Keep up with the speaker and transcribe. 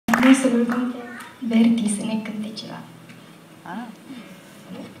Vreau să-l rugăm pe Berti să ne cânte ceva.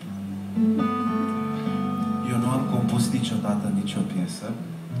 Eu nu am compus niciodată nicio piesă.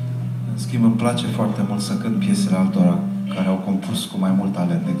 În schimb, îmi place foarte mult să cânt piesele altora care au compus cu mai mult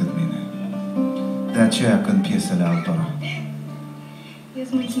talent decât mine. De aceea cânt piesele altora. Eu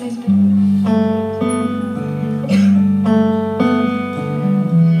îți mulțumesc, Berti.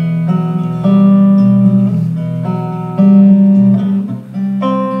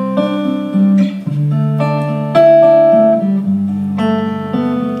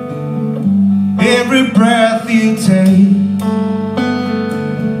 Every breath you take,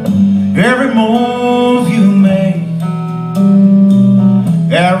 every move you make,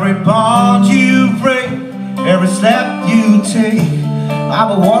 every bond you break, every step you take, I've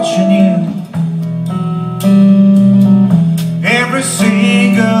been watching you. Every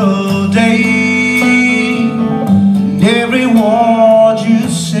single day, every word you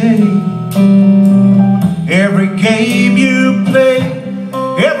say, every game you play,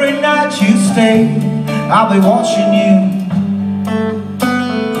 every night you stay, I'll be watching you.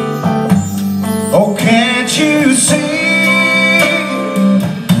 Oh, can't you see?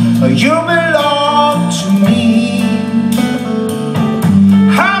 You belong to me.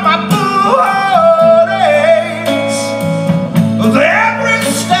 How my heart aches with every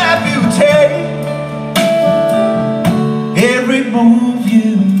step you take, every move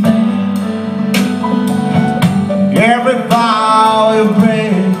you make, every vow you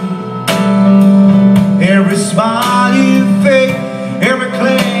break, every smile you fake, every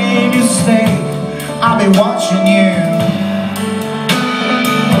claim you stake, I'll be watching you.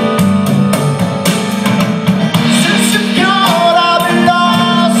 Since you're gone, I've been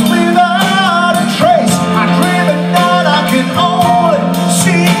lost without a trace. I dream at night, I can only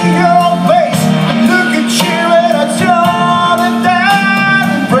see your face. I look at you and I turn and that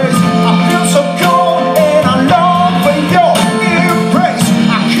embrace. I feel so cold and I long for your embrace.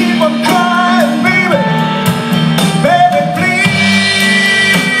 I keep on crying, baby. Baby, please.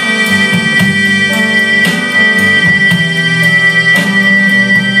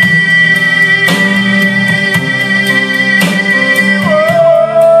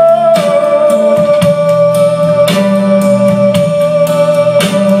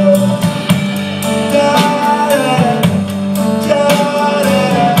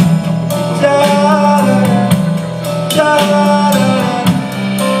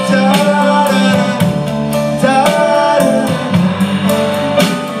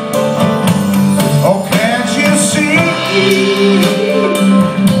 Oh, can't you see?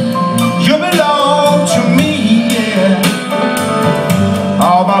 You belong to me, yeah.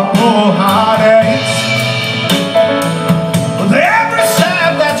 All my poor heartaches, with every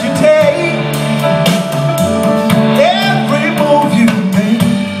step that you take, every move you make,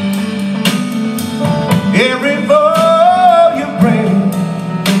 every vow you break,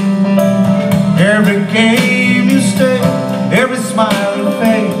 every game you stay, every smile you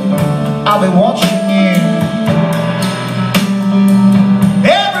fake, I'll be watching you.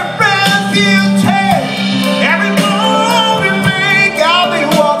 Every breath you take, every move you make, I'll be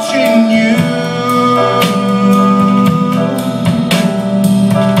watching you.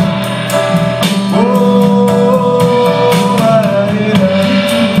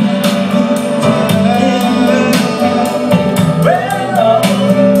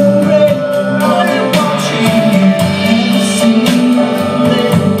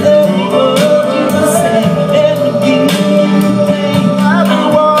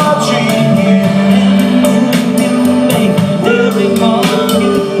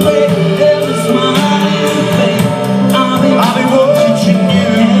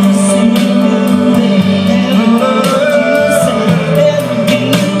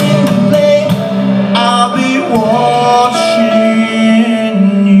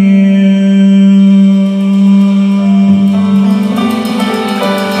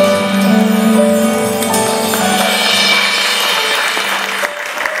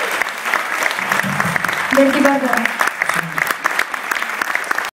 Berti Barbera.